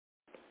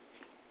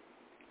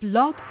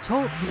Blog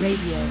Talk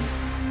Radio.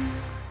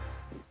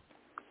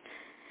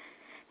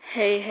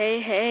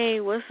 Hey,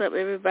 what's up,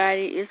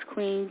 everybody? It's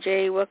Queen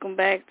J. Welcome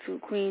back to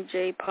Queen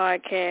J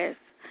Podcast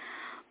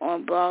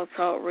on Blog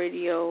Talk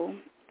Radio.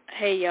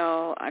 Hey,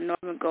 y'all, I know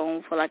I've been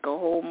gone for like a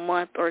whole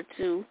month or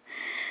two,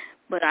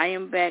 but I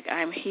am back.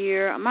 I'm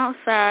here. I'm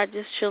outside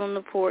just chilling on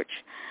the porch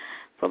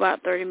for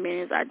about 30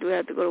 minutes. I do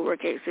have to go to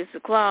work at 6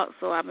 o'clock,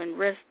 so I've been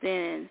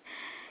resting,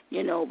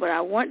 but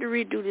I want to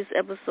redo this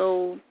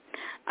episode.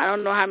 I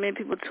don't know how many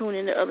people tuned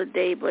in the other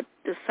day, but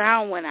the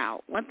sound went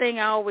out. One thing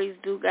I always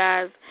do,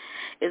 guys,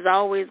 is I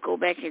always go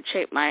back and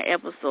check my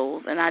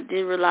episodes, and I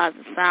did realize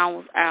the sound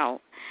was out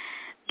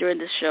during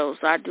the show,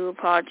 so I do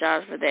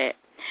apologize for that.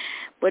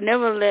 But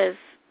nevertheless,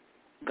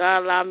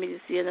 God allowed me to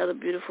see another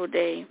beautiful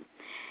day,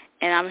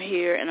 and I'm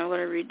here, and I'm going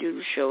to redo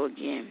the show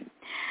again.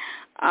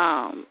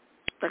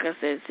 Like I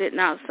said, sitting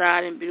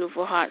outside in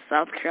beautiful, hot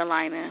South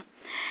Carolina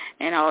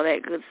and all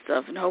that good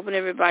stuff, and hoping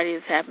everybody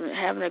is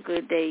having a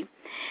good day.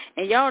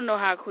 And y'all know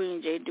how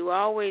Queen J do. I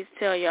always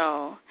tell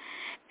y'all,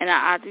 and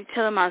I do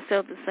telling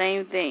myself the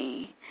same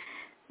thing,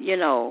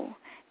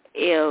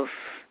 if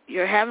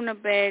you're having a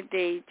bad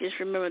day, just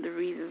remember the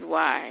reasons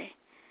why.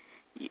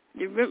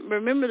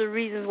 Remember the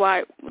reasons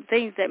why,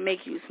 things that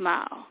make you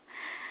smile.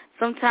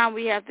 Sometimes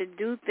we have to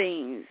do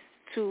things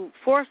to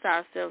force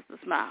ourselves to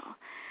smile,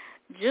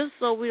 just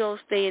so we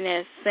don't stay in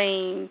that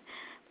same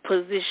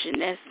position,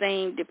 that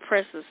same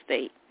depressive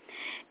state.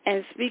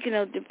 And speaking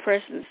of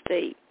depressing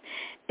state,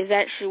 is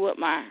actually what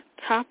my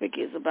topic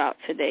is about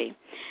today.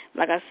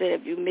 Like I said,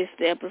 if you missed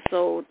the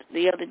episode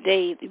the other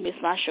day, if you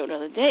missed my show the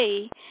other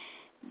day,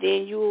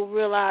 then you will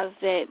realize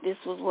that this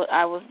was what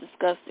I was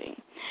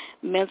discussing.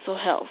 Mental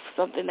health,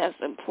 something that's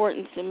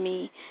important to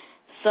me,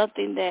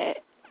 something that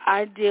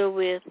I deal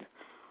with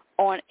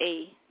on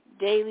a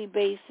daily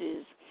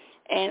basis.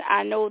 And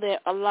I know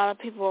that a lot of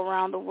people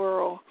around the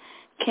world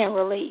can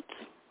relate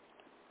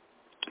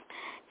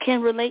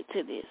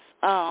to this.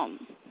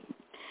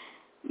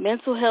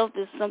 Mental health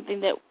is something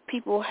that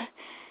people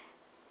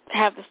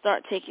have to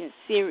start taking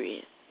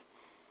serious.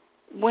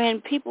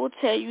 When people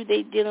tell you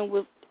they're dealing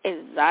with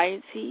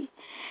anxiety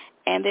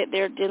and that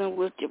they're dealing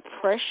with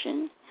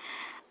depression,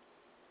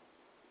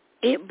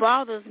 it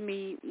bothers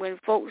me when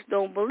folks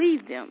don't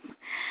believe them.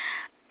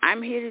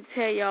 I'm here to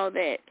tell y'all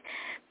that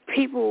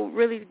people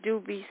really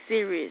do be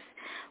serious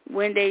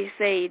when they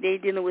say they're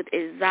dealing with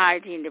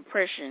anxiety and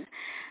depression.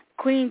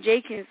 Queen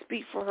J can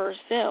speak for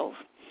herself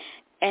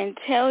and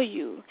tell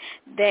you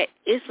that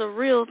it's a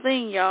real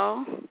thing,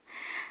 y'all.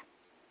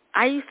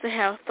 I used to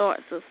have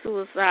thoughts of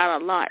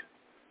suicide a lot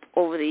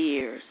over the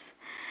years.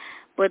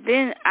 But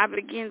then I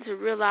began to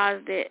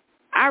realize that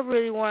I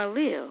really want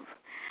to live.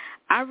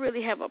 I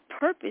really have a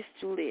purpose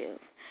to live.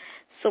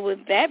 So with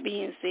that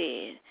being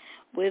said,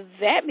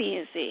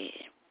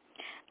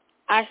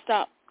 I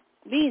stopped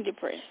being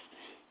depressed.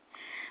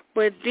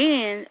 But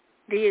then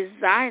the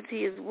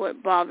anxiety is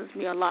what bothers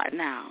me a lot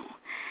now.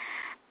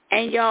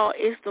 And, y'all,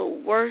 it's the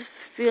worst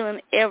feeling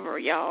ever,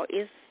 y'all.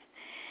 It's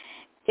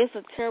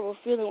a terrible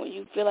feeling when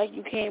you feel like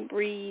you can't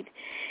breathe.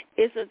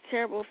 It's a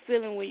terrible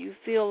feeling when you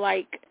feel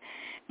like,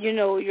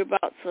 you're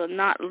about to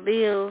not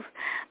live.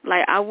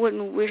 Like, I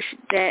wouldn't wish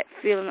that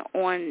feeling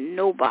on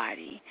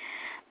nobody.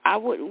 I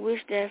wouldn't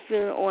wish that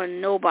feeling on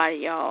nobody,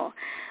 y'all.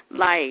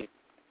 Like,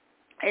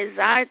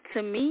 anxiety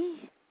to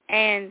me,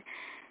 and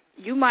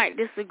you might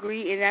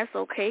disagree, and that's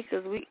okay,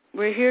 because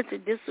we're here to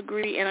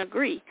disagree and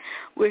agree.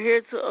 We're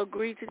here to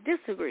agree to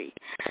disagree.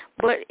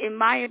 But in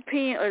my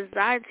opinion,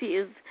 anxiety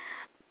has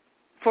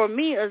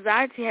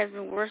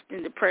been worse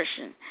than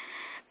depression,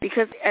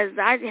 because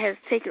anxiety has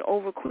taken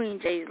over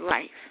Queen J's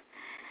life.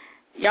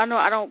 Y'all know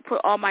I don't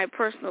put all my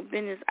personal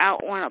business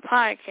out on a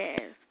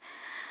podcast,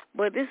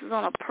 but this is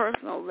on a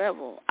personal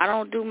level. I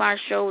don't do my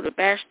show to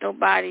bash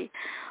nobody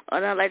or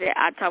nothing like that.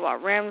 I talk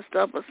about random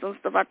stuff, but some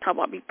stuff I talk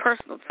about be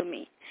personal to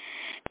me.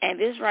 And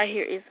this right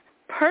here is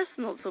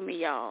personal to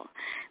me, y'all.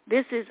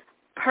 This is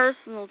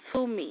personal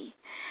to me.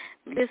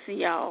 Listen,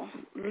 y'all.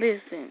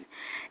 Listen.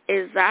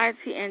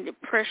 Anxiety and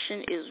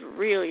depression is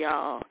real,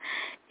 y'all.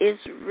 It's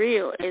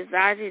real.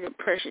 Anxiety and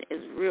depression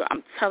is real.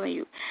 I'm telling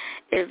you.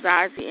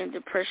 Anxiety and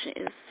depression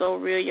is so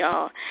real,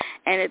 y'all.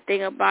 And the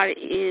thing about it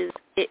is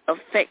it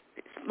affects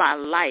my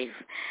life.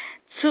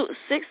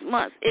 6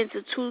 months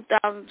into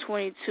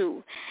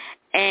 2022,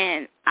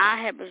 and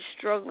I have been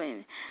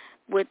struggling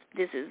with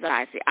this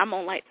anxiety. I'm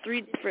on like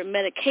 3 different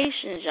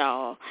medications,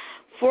 y'all,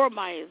 for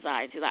my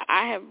anxiety. Like,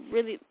 I have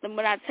really, when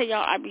I tell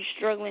y'all I be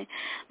struggling,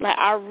 like,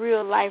 I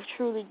real life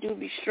truly do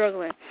be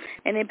struggling.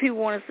 And then people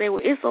want to say,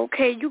 well, it's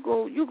okay, you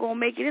gonna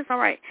make it, it's all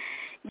right.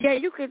 Yeah,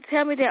 you can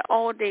tell me that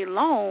all day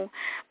long,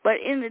 but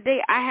in the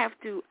day I have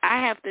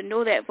to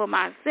know that for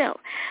myself.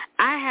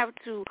 I have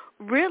to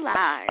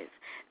realize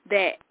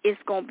that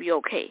it's gonna be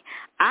okay.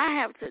 I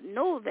have to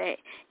know that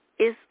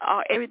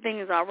everything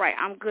is all right.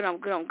 I'm good.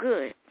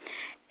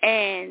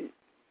 And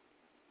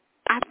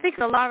I think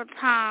a lot of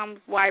times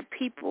why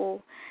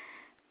people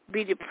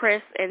be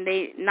depressed and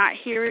they not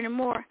here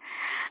anymore,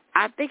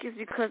 I think it's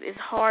because it's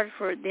hard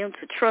for them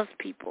to trust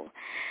people.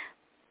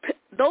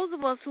 those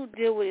of us who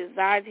deal with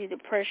anxiety,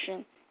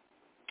 depression,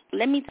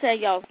 let me tell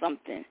y'all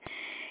something.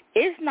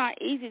 It's not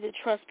easy to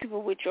trust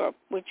people with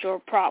your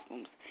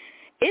problems.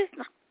 It's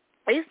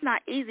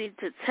not easy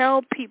to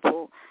tell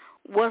people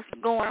what's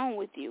going on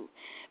with you,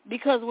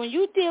 because when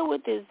you deal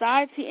with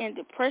anxiety and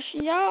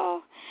depression,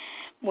 y'all,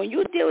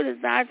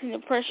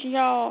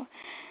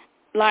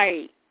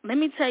 like, let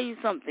me tell you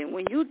something.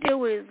 When you deal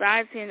with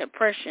anxiety and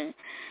depression,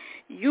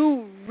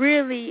 you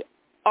really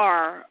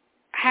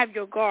have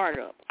your guard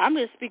up. I'm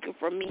just speaking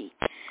for me.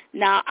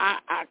 Now,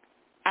 I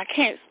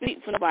can't speak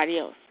for nobody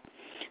else,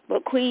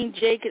 but Queen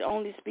J can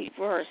only speak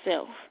for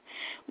herself.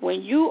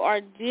 When you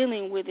are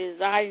dealing with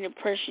anxiety and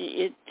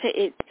depression,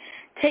 it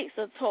takes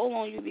a toll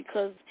on you,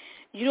 because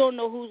you don't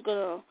know who's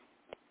going to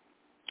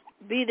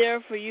be there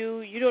for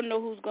you. You don't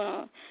know who's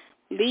going to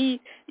leave.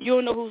 You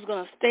don't know who's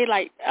going to stay.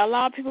 Like, a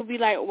lot of people be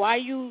like,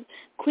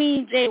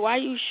 Queen J, why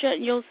you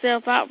shutting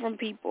yourself out from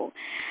people?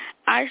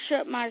 I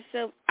shut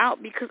myself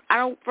out because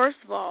first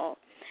of all,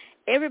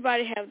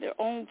 everybody have their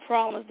own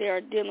problems they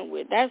are dealing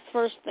with. That's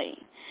first thing.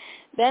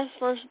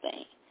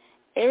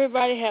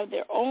 Everybody have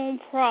their own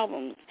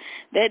problems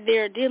that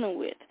they're dealing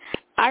with.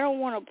 I don't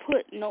want to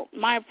put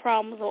my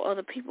problems on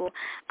other people.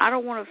 I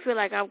don't want to feel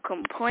like I'm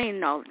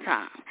complaining all the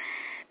time.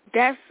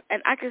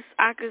 And I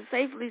can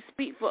safely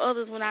speak for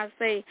others when I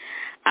say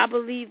I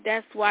believe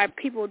that's why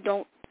people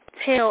don't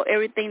tell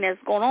everything that's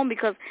going on,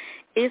 because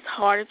it's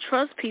hard to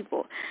trust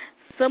people.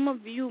 Some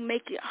of you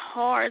make it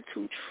hard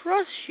to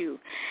trust you,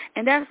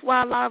 and that's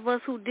why a lot of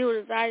us who deal with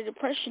anxiety and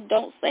depression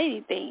don't say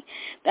anything.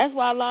 That's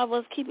why a lot of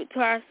us keep it to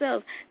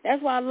ourselves.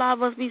 That's why a lot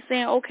of us be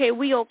saying, okay,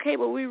 we okay,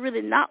 but we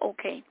really not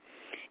okay.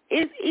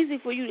 It's easy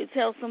for you to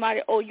tell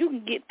somebody, oh, you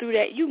can get through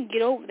that, you can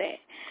get over that.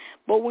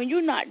 But when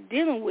you're not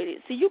dealing with it,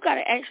 see, you got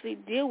to actually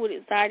deal with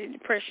anxiety and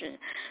depression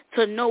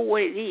to know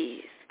what it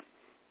is.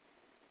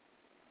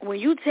 When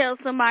you tell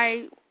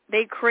somebody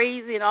they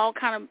crazy and all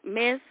kind of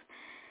mess,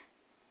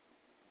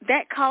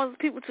 that causes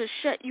people to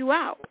shut you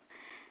out.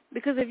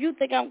 Because if you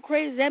think I'm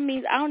crazy, that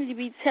means I don't need to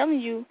be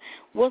telling you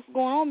what's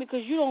going on,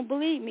 because you don't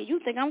believe me. You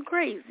think I'm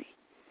crazy.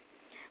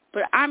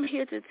 But I'm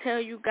here to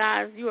tell you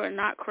guys, you are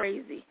not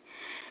crazy.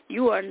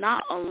 You are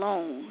not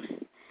alone.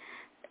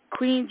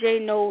 Queen J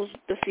knows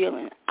the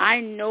feeling. I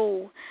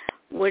know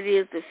what it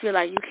is to feel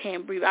like you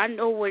can't breathe. I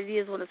know what it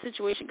is when a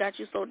situation got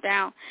you so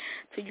down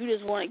so you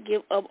just want to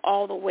give up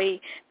all the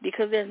way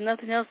because there's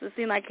nothing else that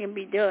seems like can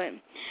be done.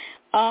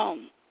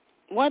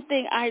 One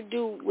thing I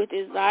do with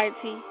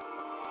anxiety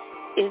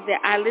is that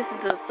I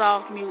listen to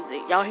soft music.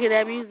 Y'all hear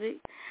that music?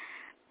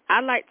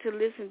 I like to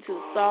listen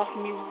to soft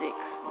music.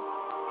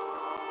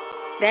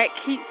 That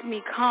keeps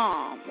me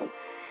calm.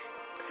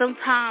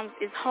 Sometimes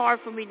it's hard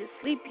for me to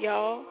sleep,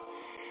 y'all,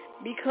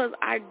 because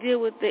I deal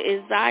with the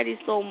anxiety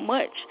so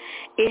much,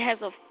 it has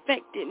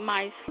affected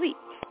my sleep.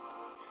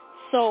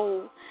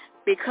 So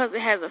because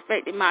it has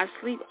affected my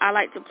sleep, I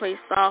like to play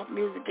soft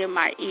music in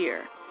my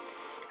ear.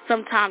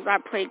 Sometimes I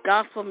play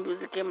gospel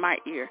music in my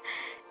ear.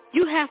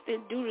 You have to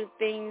do the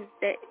things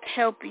that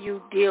help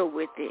you deal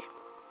with it.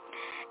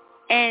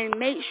 And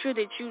make sure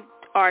that you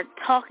are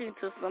talking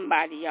to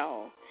somebody,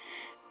 y'all.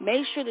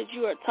 Make sure that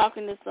you are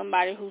talking to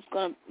somebody who's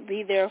going to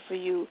be there for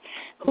you,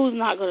 who's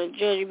not going to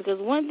judge you. Because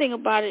one thing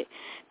about it,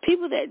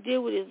 people that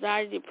deal with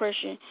anxiety,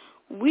 depression,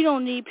 we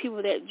don't need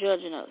people that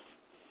judging us.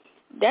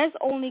 That's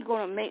only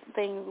going to make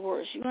things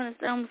worse. You understand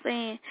what I'm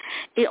saying?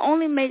 It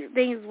only makes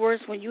things worse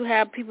when you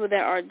have people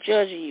that are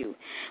judging you,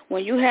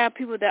 when you have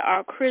people that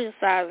are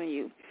criticizing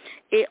you.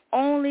 It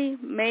only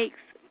makes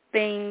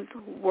things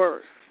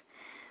worse.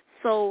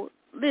 So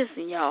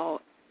listen,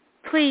 y'all.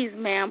 Please,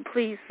 ma'am,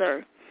 please,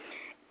 sir.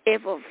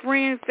 If a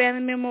friend,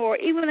 family member, or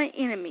even an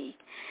enemy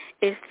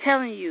is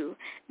telling you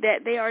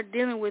that they are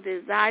dealing with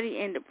anxiety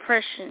and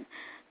depression,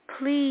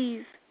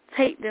 please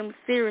take them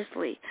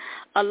seriously.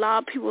 A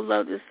lot of people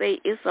love to say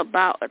it's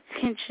about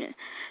attention.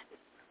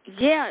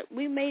 Yeah,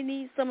 we may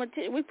need some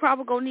attention. We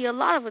probably going to need a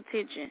lot of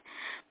attention.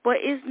 But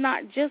it's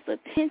not just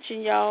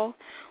attention, y'all.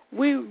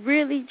 We're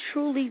really,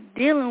 truly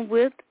dealing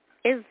with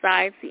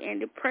anxiety and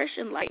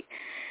depression. Like,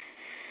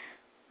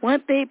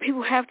 one thing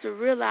people have to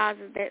realize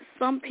is that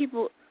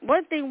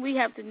one thing we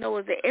have to know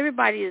is that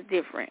everybody is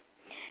different.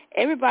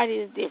 Everybody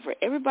is different.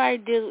 Everybody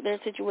deals with their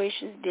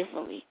situations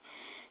differently.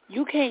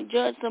 You can't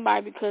judge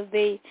somebody because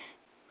they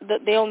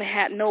only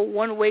know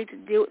one way to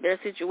deal with their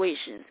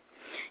situations.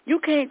 You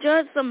can't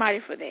judge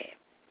somebody for that.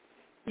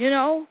 You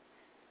know?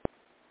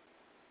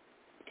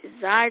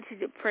 Anxiety,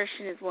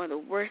 depression is one of the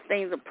worst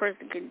things a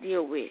person can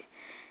deal with.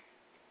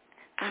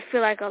 I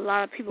feel like a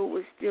lot of people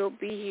would still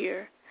be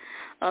here.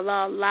 A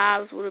lot of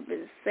lives would have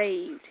been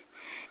saved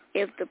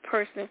if the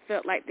person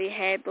felt like they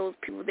had those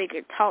people they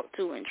could talk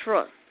to and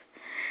trust.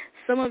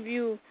 Some of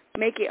you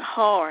make it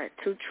hard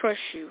to trust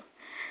you.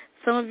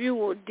 Some of you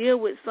will deal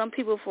with some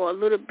people for a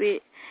little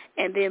bit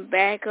and then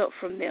back up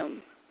from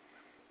them.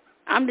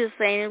 I'm just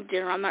saying in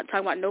general. I'm not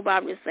talking about nobody.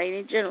 I'm just saying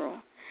in general.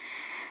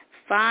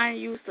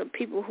 Find you some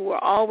people who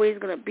are always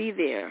going to be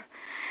there.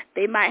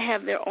 They might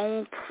have their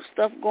own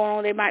stuff going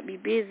on. They might be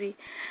busy.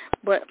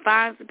 But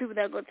find some people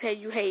that are going to tell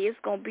you, hey, it's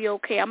going to be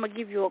okay. I'm going to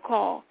give you a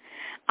call.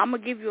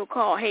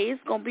 Hey,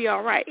 it's going to be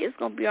all right. It's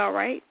going to be all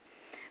right.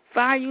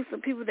 Find you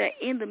some people that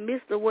in the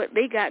midst of what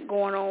they got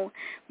going on,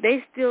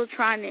 they still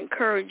trying to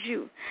encourage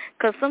you.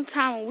 Because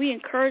sometimes when we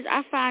encourage,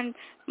 I find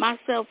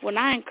myself, when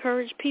I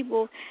encourage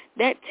people,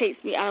 that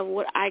takes me out of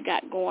what I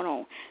got going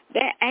on.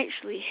 That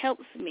actually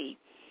helps me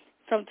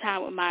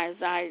sometimes with my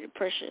anxiety,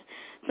 depression.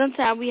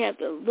 Sometimes we have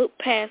to look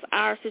past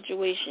our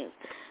situations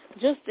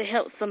just to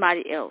help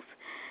somebody else.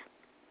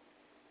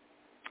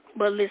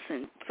 But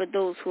listen, for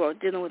those who are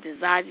dealing with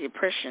anxiety,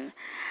 depression,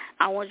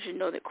 I want you to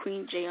know that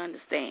Queen J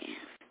understands.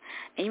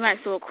 And you might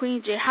say, well,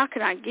 Queen J, how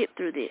can I get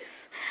through this?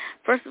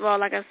 First of all,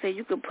 like I said,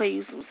 you can play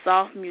you some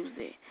soft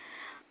music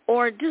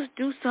or just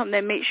do something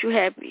that makes you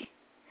happy.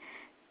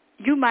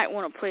 You might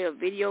want to play a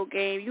video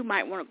game. You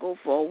might want to go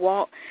for a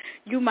walk.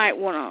 You might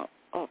want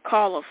to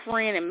call a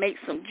friend and make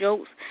some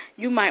jokes.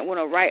 You might want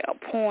to write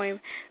a poem.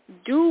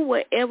 Do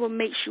whatever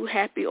makes you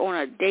happy on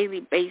a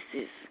daily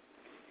basis.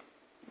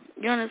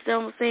 You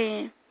understand what I'm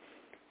saying?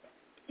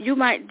 You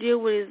might deal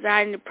with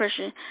anxiety and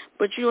depression,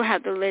 but you don't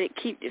have to let it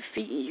keep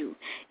defeating you.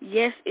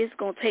 Yes, it's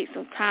going to take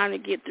some time to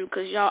get through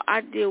because, y'all,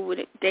 I deal with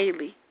it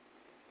daily.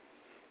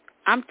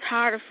 I'm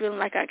tired of feeling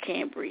like I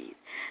can't breathe.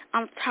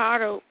 I'm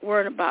tired of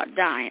worrying about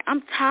dying.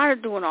 I'm tired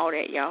of doing all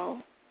that, y'all.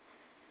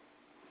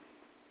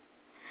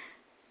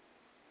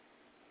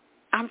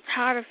 I'm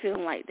tired of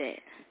feeling like that.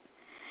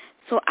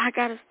 So I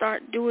got to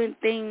start doing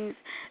things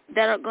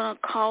that are going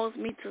to cause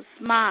me to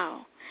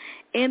smile.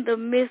 In the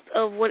midst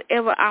of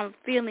whatever I'm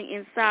feeling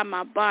inside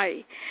my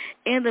body,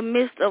 in the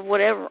midst of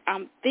whatever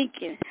I'm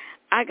thinking,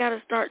 I got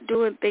to start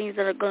doing things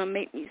that are going to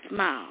make me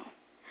smile.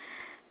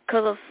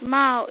 Because a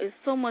smile is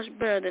so much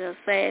better than a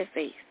sad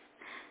face.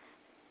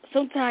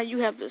 Sometimes you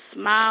have to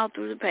smile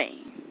through the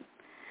pain.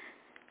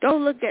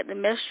 Don't look at the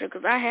message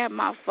because I have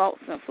my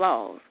faults and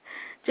flaws.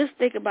 Just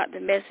think about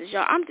the message,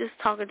 y'all. I'm just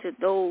talking to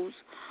those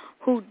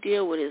who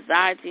deal with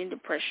anxiety and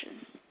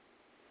depression.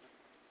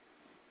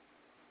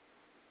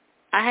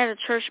 I had a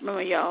church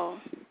member, y'all,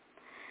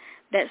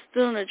 that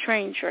stood on the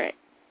train track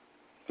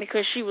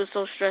because she was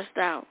so stressed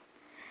out.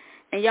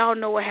 And y'all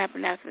know what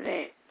happened after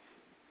that.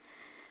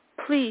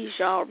 Please,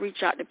 y'all,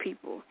 reach out to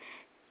people.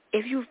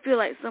 If you feel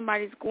like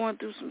somebody's going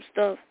through some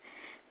stuff,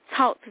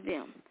 talk to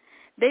them.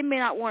 They may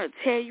not want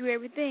to tell you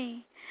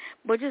everything,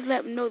 but just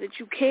let them know that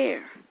you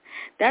care.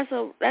 That's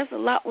a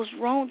lot what's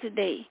wrong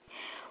today.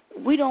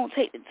 We don't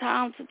take the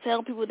time to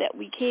tell people that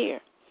we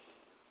care.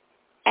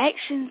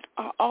 Actions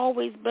are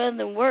always better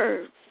than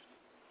words.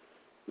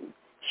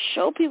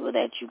 Show people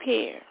that you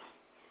care.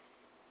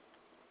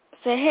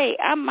 Say, hey,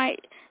 I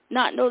might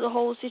not know the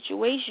whole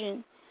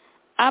situation.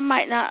 I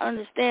might not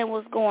understand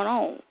what's going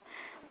on,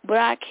 but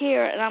I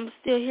care and I'm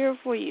still here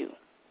for you.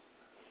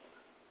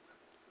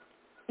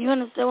 You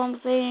understand what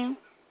I'm saying?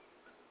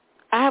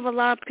 I have a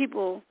lot of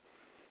people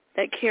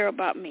that care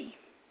about me.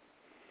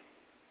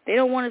 They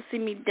don't want to see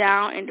me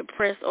down and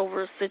depressed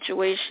over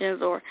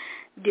situations or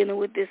dealing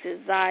with this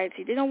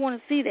anxiety. They don't want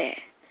to see that.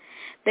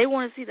 They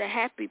want to see the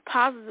happy,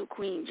 positive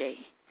Queen J.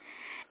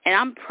 And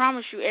I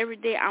promise you, every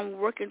day I'm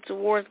working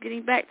towards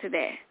getting back to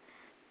that.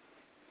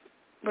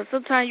 But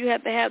sometimes you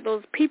have to have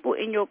those people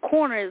in your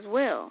corner as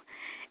well.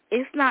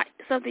 It's not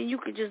something you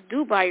can just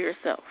do by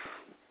yourself.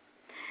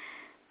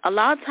 A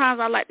lot of times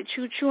I like to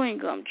chew chewing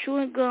gum.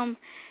 Chewing gum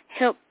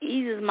helps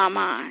eases my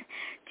mind.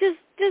 Just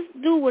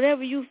do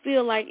whatever you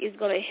feel like is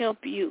going to help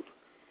you.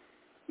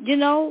 You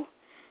know?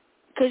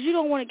 Because you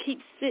don't want to keep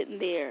sitting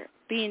there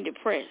being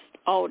depressed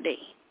all day.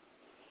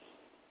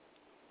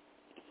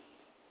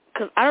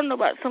 Because I don't know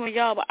about some of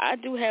y'all, but I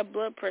do have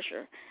blood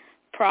pressure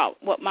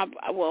problem.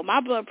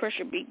 My blood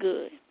pressure be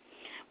good.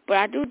 But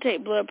I do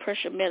take blood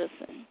pressure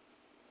medicine.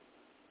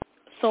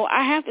 So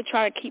I have to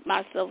try to keep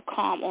myself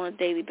calm on a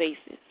daily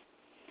basis.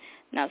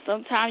 Now,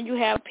 sometimes you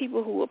have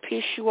people who will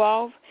piss you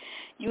off.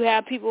 You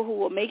have people who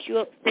will make you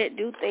upset,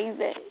 do things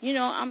that,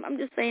 I'm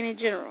just saying in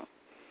general.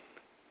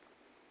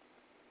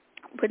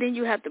 But then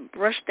you have to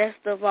brush that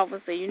stuff off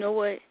and say, you know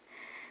what?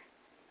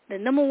 The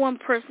number one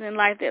person in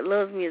life that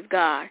loves me is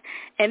God.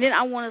 And then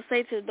I want to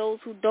say to those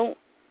who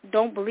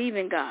don't believe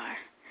in God,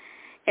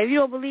 if you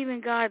don't believe in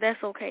God,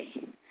 that's okay.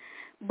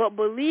 But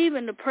believe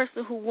in the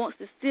person who wants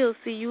to still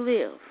see you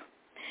live.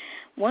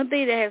 One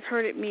thing that has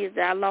hurted me is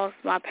that I lost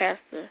my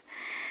pastor.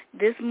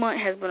 This month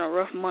has been a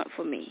rough month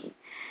for me.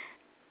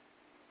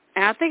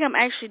 And I think I'm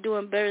actually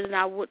doing better than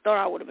I thought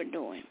I would have been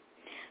doing.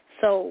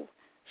 So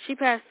she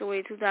passed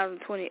away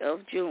 2020 of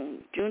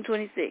June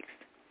 26th.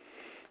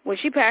 When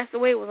she passed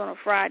away, it was on a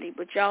Friday.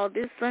 But, y'all,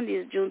 this Sunday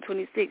is June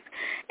 26th.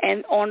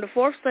 And on the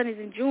fourth Sundays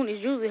in June is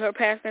usually her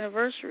past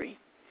anniversary.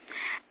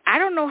 I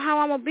don't know how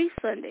I'm going to be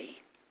Sunday.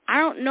 I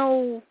don't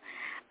know.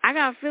 I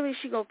got a feeling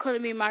she's going to come to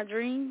me in my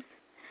dreams.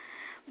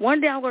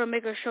 One day I'm going to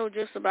make a show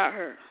just about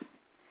her.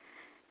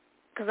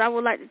 Because I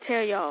would like to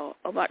tell y'all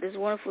about this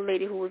wonderful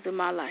lady who was in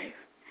my life.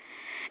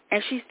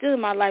 And she's still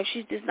in my life.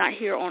 She's just not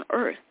here on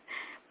earth.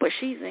 But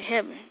she's in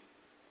heaven.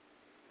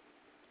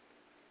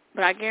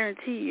 But I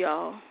guarantee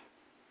y'all,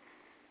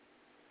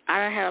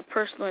 I had a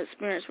personal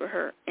experience with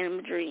her in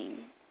a dream.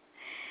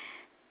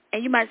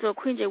 And you might say, well,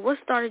 Queen J, what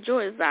started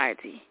your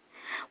anxiety?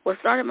 What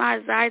started my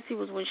anxiety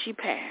was when she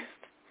passed.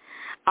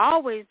 I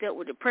always dealt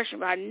with depression,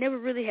 but I never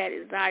really had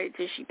anxiety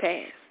until she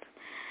passed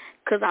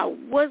because I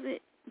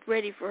wasn't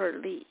ready for her to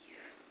leave.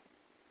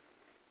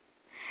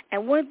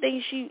 And one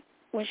thing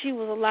when she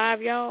was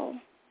alive, y'all,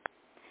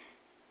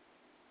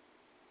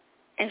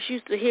 and she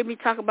used to hear me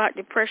talk about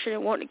depression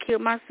and wanting to kill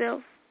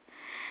myself,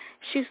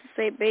 she used to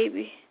say,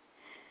 baby,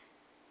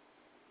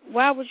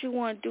 why would you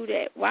want to do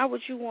that? Why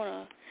would you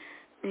want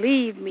to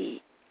leave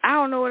me? I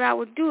don't know what I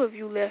would do if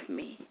you left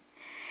me.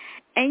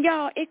 And,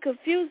 y'all, it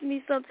confused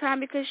me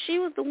sometimes because she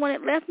was the one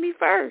that left me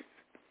first.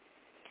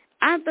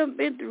 I've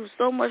been through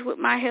so much with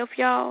my health,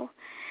 y'all,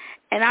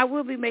 and I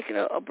will be making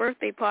a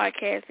birthday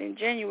podcast in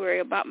January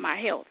about my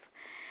health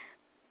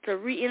to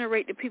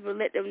reiterate to people,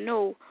 let them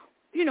know,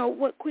 you know,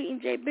 what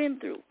Queen J been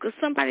through. Because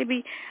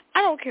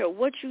I don't care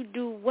what you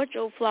do, what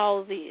your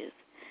flaws is.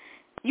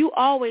 You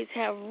always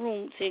have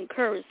room to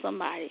encourage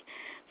somebody.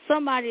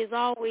 Somebody is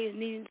always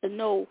needing to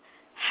know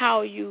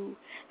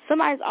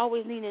somebody's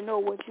always needing to know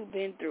what you've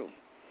been through.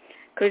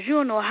 Because you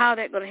don't know how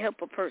that's going to help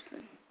a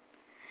person.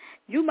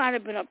 You might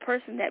have been a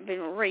person that's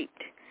been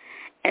raped,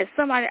 and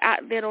somebody out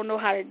there don't know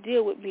how to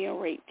deal with being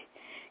raped.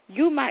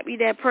 You might be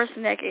that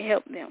person that can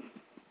help them.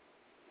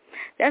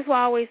 That's why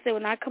I always say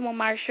when I come on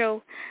my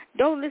show,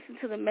 don't listen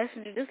to the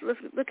messenger, just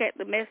look at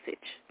the message.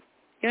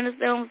 You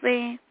understand what I'm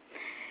saying?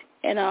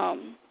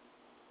 And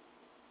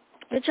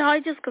but y'all,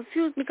 it just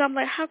confused me because I'm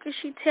like, how could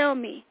she tell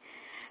me?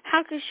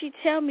 How could she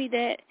tell me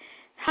that?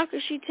 How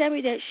could she tell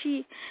me that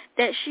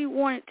she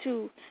wanted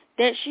to,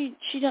 that she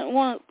didn't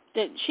want,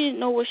 that she didn't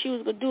know what she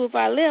was gonna do if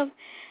I left?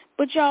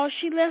 But y'all,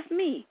 she left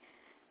me.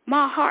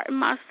 My heart and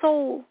my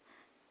soul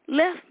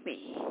left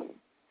me.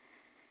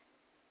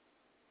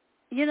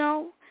 You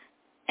know,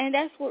 and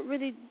that's what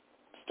really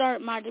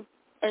started my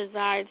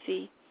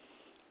anxiety.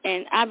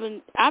 And I've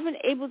been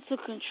able to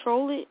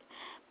control it,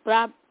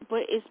 but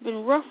it's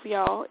been rough,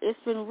 y'all. It's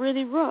been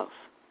really rough.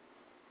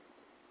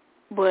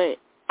 But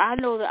I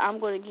know that I'm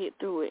going to get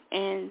through it.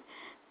 And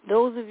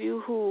those of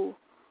you who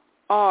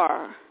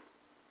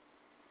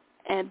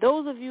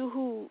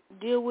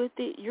deal with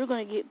it, you're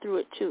going to get through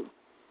it too.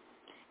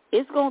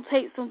 It's going to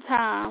take some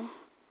time.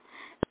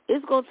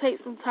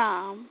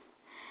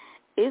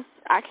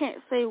 I can't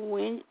say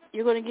when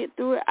you're going to get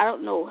through it. I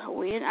don't know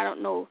when. I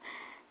don't know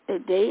the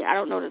day. I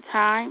don't know the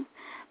time.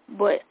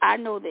 But I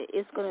know that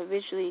it's going to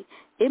eventually,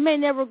 it may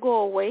never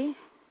go away,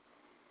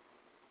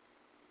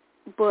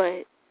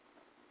 but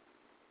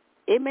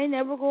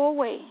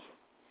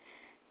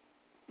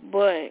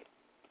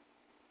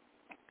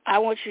I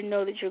want you to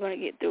know that you're going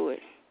to get through it.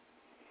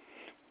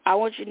 I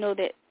want you to know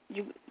that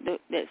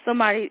that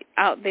somebody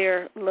out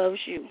there loves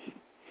you.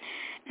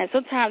 And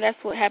sometimes that's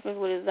what happens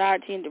with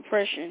anxiety and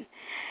depression.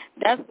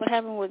 That's what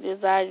happens with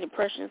anxiety and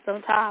depression.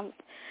 Sometimes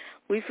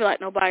we feel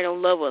like nobody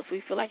don't love us.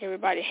 We feel like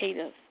everybody hates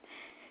us.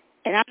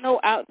 And I know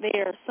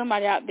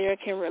somebody out there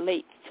can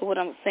relate to what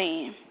I'm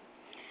saying.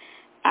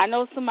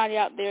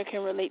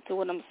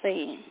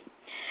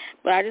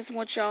 But I just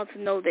want y'all to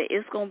know that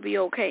it's going to be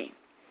okay.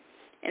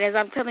 And as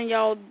I'm telling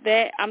y'all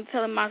that, I'm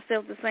telling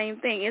myself the same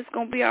thing. It's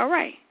going to be all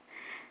right.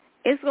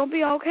 It's going to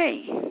be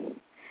okay.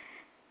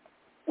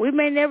 We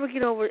may never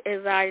get over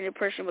anxiety and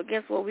depression, but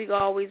guess what? We're going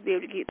to always be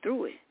able to get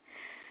through it.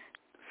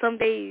 Some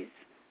days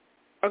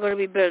are going to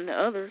be better than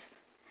others.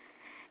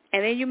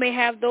 And then you may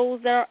have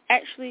those that are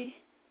actually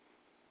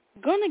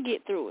going to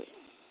get through it.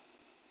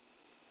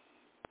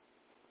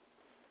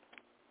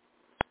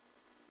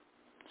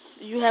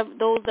 You have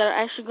those that are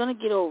actually going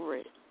to get over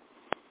it.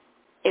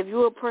 If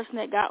you're a person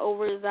that got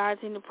over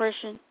anxiety and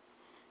depression,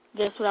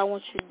 guess what I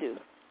want you to do?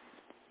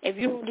 If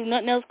you don't do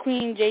nothing else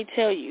Queen J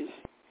tell you,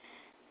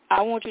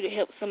 I want you to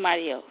help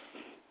somebody else.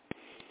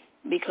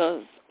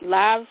 Because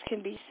lives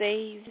can be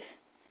saved.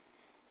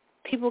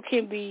 People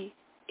can be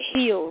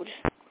healed.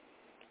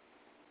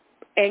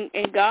 And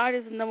God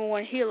is the number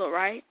one healer,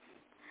 right?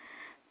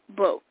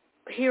 But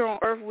here on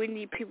earth, we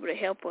need people to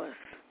help us.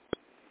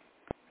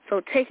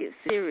 So take it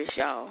serious,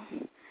 y'all,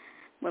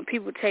 when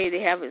people tell you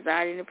they have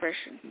anxiety and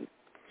depression.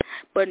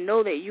 But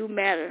know that you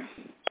matter.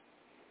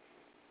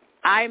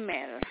 I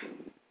matter.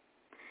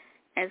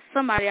 And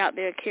somebody out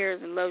there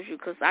cares and loves you,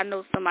 because I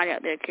know somebody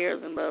out there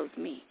cares and loves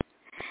me.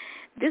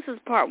 This is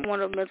part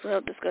 1 of Mental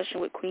Health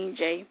Discussion with Queen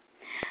J.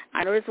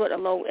 I know this was a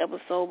long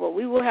episode, but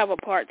we will have a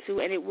part 2,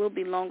 and it will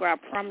be longer. I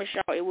promise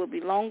y'all it will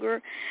be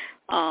longer.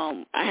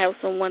 I have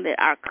someone that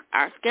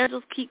our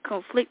schedules keep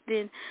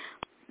conflicting,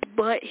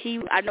 but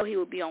I know he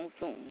will be on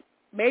soon.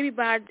 Maybe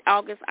by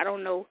August, I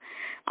don't know.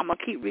 I'm going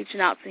to keep reaching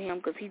out to him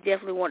because he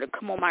definitely wanted to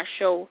come on my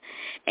show,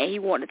 and he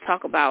wanted to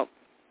talk about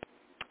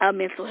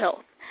mental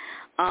health.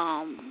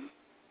 I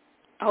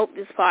hope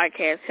this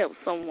podcast helps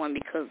someone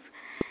because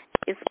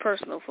it's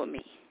personal for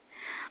me.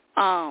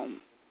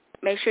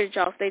 Make sure that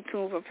y'all stay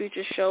tuned for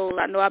future shows.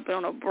 I know I've been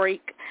on a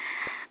break.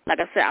 Like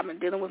I said, I've been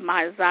dealing with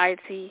my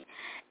anxiety,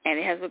 and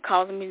it has been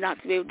causing me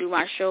not to be able to do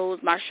my shows.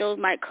 My shows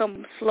might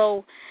come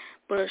slow,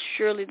 but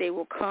surely they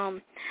will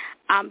come.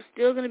 I'm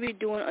still going to be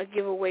doing a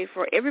giveaway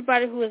for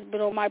everybody who has been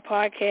on my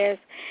podcast,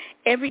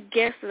 every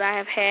guest that I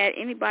have had,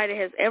 anybody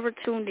that has ever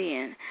tuned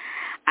in.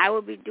 I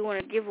will be doing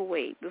a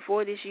giveaway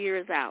before this year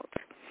is out.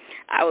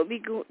 I will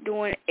be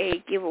doing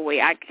a giveaway.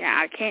 I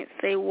can't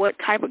say what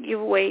type of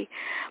giveaway,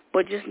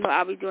 but just know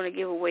I'll be doing a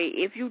giveaway.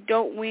 If you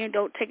don't win,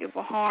 don't take it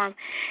for harm.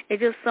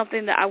 It's just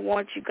something that I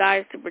want you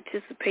guys to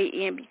participate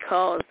in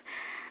because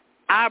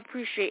I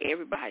appreciate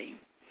everybody.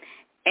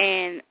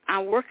 And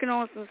I'm working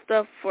on some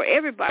stuff for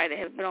everybody that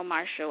has been on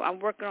my show. I'm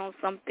working on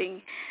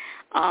something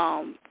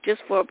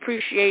just for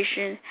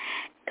appreciation.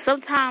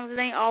 Sometimes it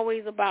ain't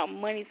always about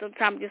money.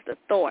 Sometimes just a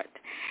thought.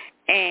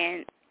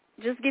 And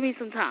just give me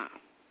some time.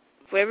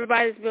 For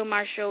everybody that's been on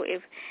my show,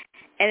 if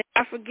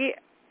I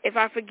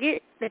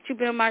forget that you've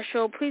been on my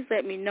show, please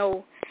let me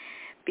know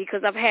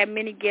because I've had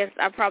many guests.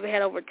 I've probably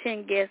had over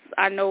 10 guests.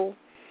 I know.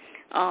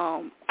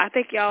 I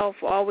thank y'all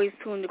for always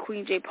tuning the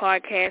Queen J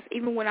podcast.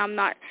 Even when I'm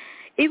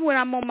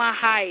on my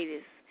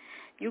hiatus,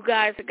 you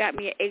guys have got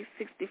me at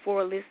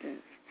 864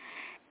 listens.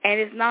 And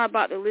it's not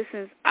about the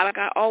listens. Like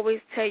I always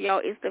tell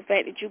y'all, it's the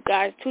fact that you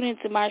guys tune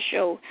into my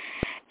show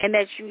and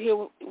that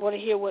you want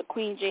to hear what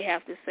Queen J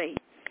has to say.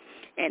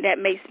 And that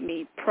makes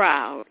me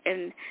proud.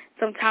 And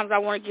sometimes I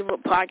want to give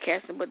up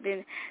podcasting, but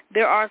then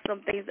there are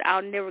some things that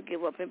I'll never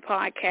give up in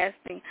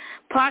podcasting.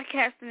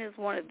 Podcasting is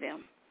one of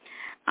them.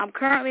 I'm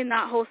currently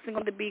not hosting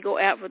on the Beagle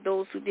app for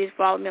those who did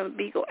follow me on the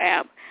Beagle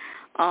app.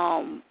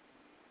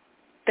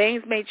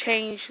 Things may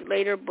change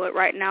later, but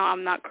right now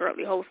I'm not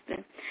currently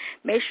hosting.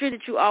 Make sure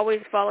that you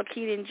always follow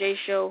Keita J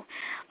Show,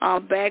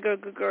 Bagger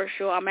Good Girl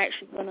Show.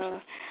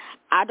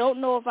 I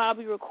don't know if I'll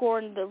be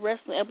recording the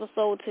wrestling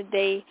episode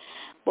today,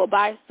 but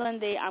by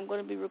Sunday I'm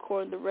going to be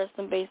recording the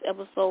wrestling-based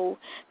episode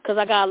because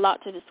I got a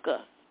lot to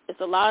discuss. It's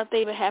a lot of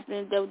things that happened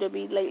in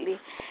WWE lately,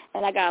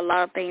 and I got a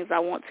lot of things I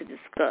want to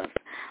discuss.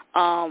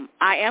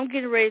 I am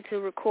getting ready to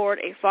record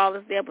a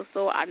Father's Day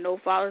episode. I know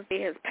Father's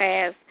Day has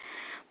passed,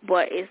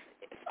 but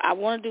I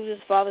want to do this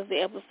Father's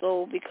Day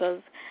episode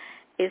because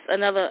it's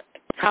another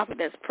topic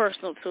that's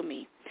personal to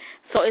me.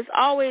 So it's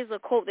always a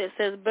quote that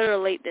says, better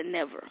late than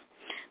never.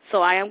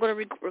 So I am going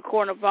to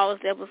record a Father's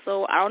Day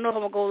episode. I don't know if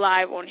I'm going to go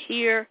live on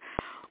here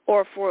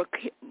or for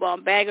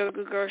Bagger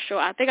Good Girl Show.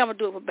 I think I'm going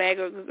to do it for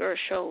Bagger Good Girl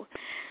Show.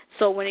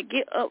 So when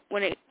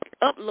it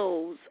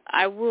uploads,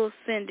 I will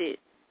send it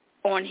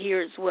on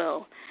here as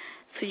well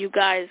so you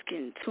guys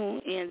can tune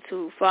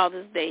into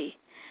Father's Day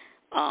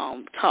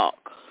talk.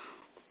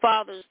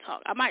 Father's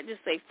talk. I might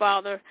just say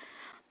father,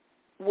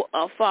 what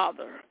a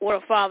father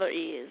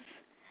is,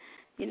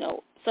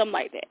 something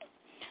like that.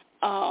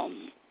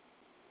 I'm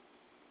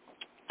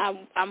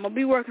going to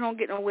be working on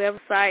getting a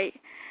website.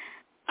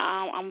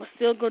 I'm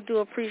still going to do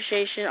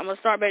appreciation. I'm going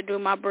to start back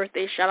doing my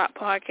birthday shout-out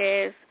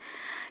podcast.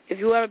 If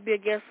you ever be a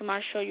guest on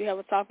my show, you have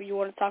a topic you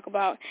want to talk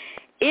about.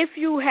 If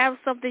you have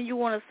something you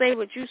want to say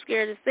but you're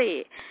scared to say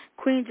it,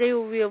 Queen J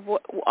will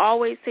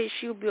always say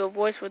she will be a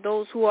voice for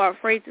those who are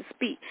afraid to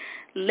speak.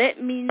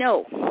 Let me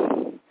know.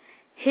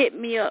 Hit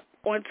me up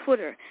on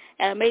Twitter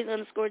at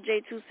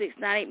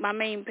amazing_J2698, my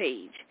main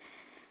page.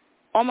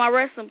 On my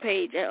wrestling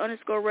page at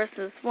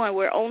 _wrestling is fun,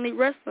 where only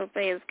wrestling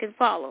fans can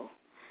follow.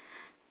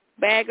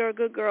 Bagger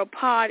Good Girl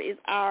Pod is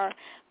our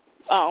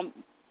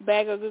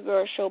Bagger Good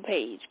Girl Show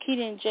page.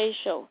 Keita J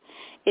Show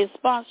is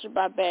sponsored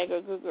by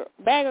Bagger Good Girl.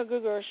 Bagger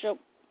Good Girl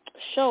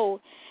Show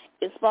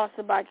is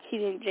sponsored by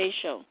Keita J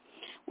Show.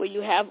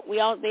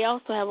 They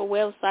also have a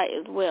website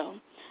as well.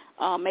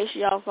 Make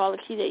sure y'all follow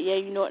Keita. Yeah,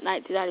 you know it.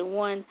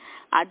 1991.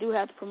 I do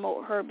have to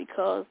promote her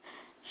because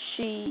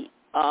she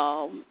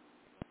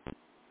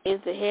is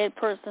the head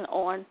person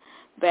on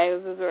Bagger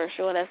Good Girl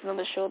Show, and that's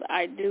another show that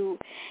I do.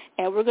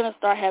 And we're going to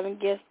start having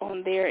guests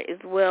on there as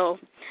well,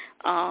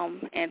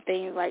 and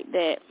things like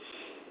that.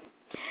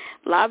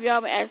 A lot of y'all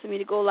have been asking me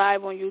to go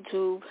live on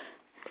YouTube.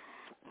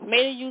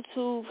 Made a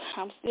YouTube.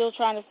 I'm still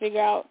trying to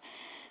figure out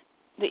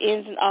the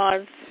ins and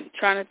outs.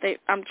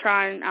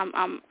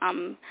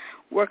 I'm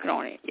working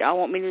on it. Y'all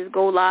want me to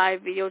go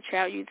live, video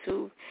chat,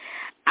 YouTube.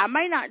 I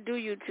might not do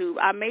YouTube.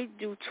 I may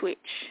do Twitch.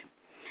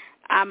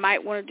 I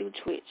might want to do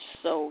Twitch.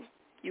 So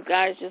you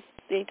guys just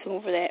stay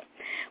tuned for that.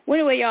 Well,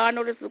 anyway, y'all, I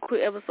know this is a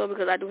quick episode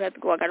because I do have to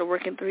go. I got to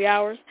work in 3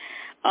 hours.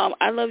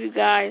 I love you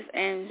guys,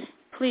 and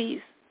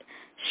please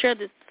share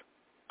this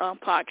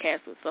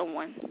podcast with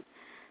someone.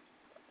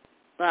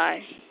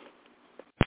 Bye.